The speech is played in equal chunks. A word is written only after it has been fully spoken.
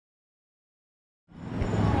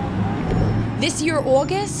This year,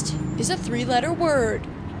 August is a three-letter word,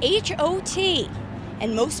 H-O-T,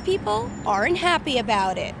 and most people aren't happy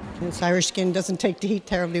about it. This Irish skin doesn't take the heat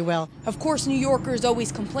terribly well. Of course, New Yorkers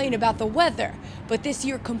always complain about the weather, but this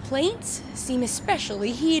year complaints seem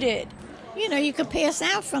especially heated. You know, you could pass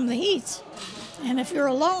out from the heat, and if you're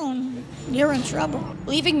alone, you're in trouble.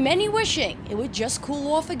 Leaving many wishing it would just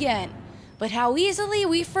cool off again. But how easily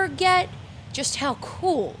we forget just how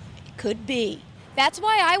cool it could be. That's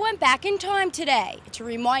why I went back in time today, to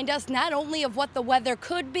remind us not only of what the weather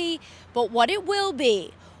could be, but what it will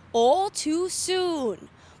be, all too soon.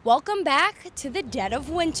 Welcome back to the dead of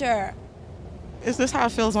winter. Is this how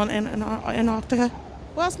it feels in Antarctica?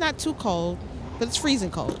 Well, it's not too cold, but it's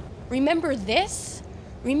freezing cold. Remember this?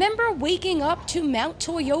 Remember waking up to Mount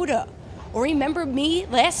Toyota? Or remember me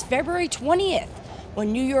last February 20th,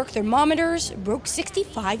 when New York thermometers broke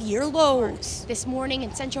 65-year lows. This morning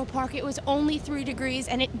in Central Park, it was only 3 degrees,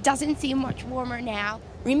 and it doesn't seem much warmer now.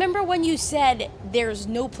 Remember when you said there's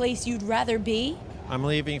no place you'd rather be? I'm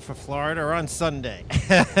leaving for Florida on Sunday.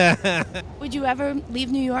 Would you ever leave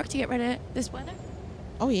New York to get rid of this weather?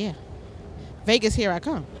 Oh, yeah. Vegas, here I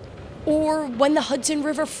come. Or when the Hudson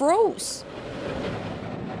River froze.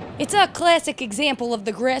 It's a classic example of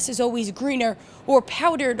the grass is always greener or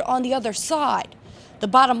powdered on the other side. The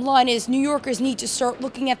bottom line is New Yorkers need to start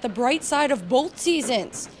looking at the bright side of both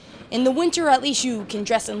seasons. In the winter, at least you can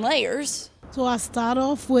dress in layers. So I start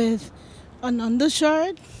off with an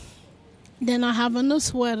undershirt, then I have on a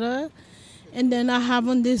sweater, and then I have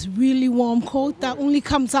on this really warm coat that only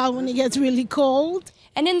comes out when it gets really cold.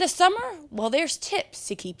 And in the summer, well, there's tips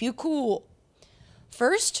to keep you cool.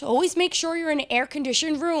 First, always make sure you're in an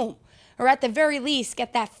air-conditioned room, or at the very least,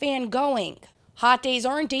 get that fan going. Hot days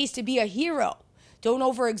aren't days to be a hero. Don't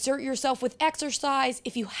overexert yourself with exercise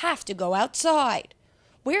if you have to go outside.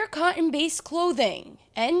 Wear cotton-based clothing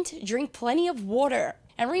and drink plenty of water.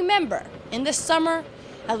 And remember, in the summer,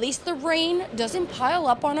 at least the rain doesn't pile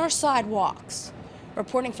up on our sidewalks.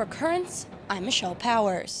 Reporting for Currents, I'm Michelle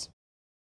Powers.